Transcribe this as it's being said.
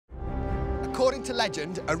according to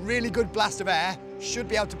legend, a really good blast of air should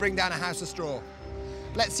be able to bring down a house of straw.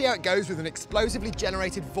 Let's see how it goes with an explosively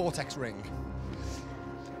generated vortex ring.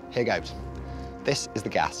 Here goes. This is the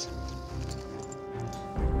gas.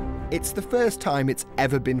 It's the first time it's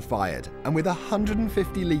ever been fired, and with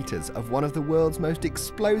 150 litres of one of the world's most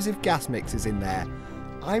explosive gas mixes in there,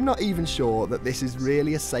 I'm not even sure that this is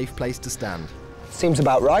really a safe place to stand. Seems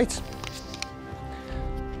about right.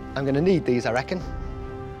 I'm going to need these, I reckon.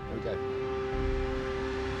 Here we go.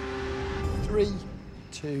 3,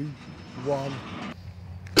 2, 1.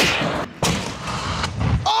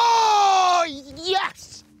 Oh,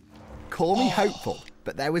 yes! Call me hopeful,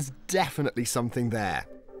 but there was definitely something there.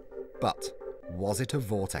 But was it a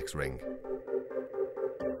vortex ring?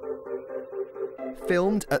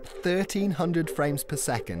 Filmed at 1300 frames per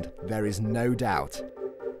second, there is no doubt.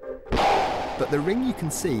 But the ring you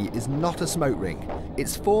can see is not a smoke ring.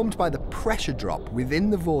 It's formed by the pressure drop within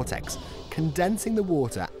the vortex, condensing the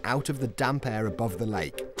water out of the damp air above the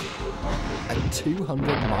lake. A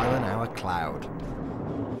 200-mile-an-hour cloud.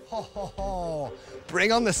 Ho, ho, ho.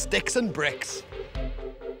 Bring on the sticks and bricks.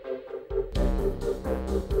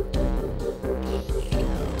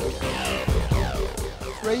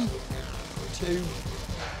 Three, 2,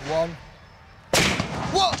 1.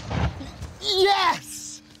 What?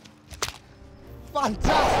 Yes!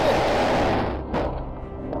 Fantastic!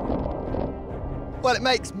 Well, it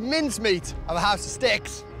makes mincemeat of a house of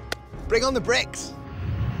sticks. Bring on the bricks.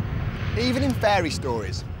 Even in fairy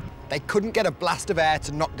stories, they couldn't get a blast of air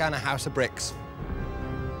to knock down a house of bricks.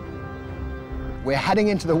 We're heading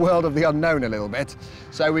into the world of the unknown a little bit,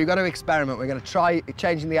 so we've got to experiment. We're going to try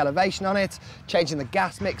changing the elevation on it, changing the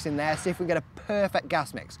gas mix in there, see if we can get a perfect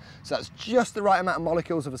gas mix. So that's just the right amount of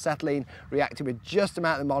molecules of acetylene reacting with just the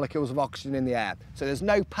amount of molecules of oxygen in the air. So there's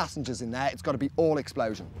no passengers in there, it's got to be all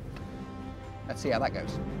explosion. Let's see how that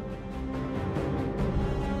goes.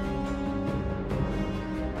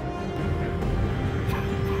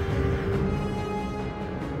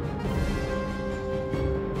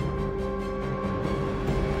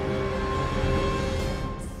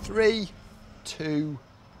 Three, 2,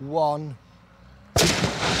 1.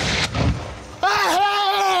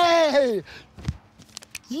 Hey!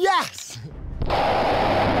 Yes!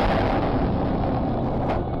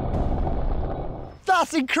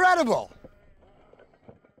 That's incredible!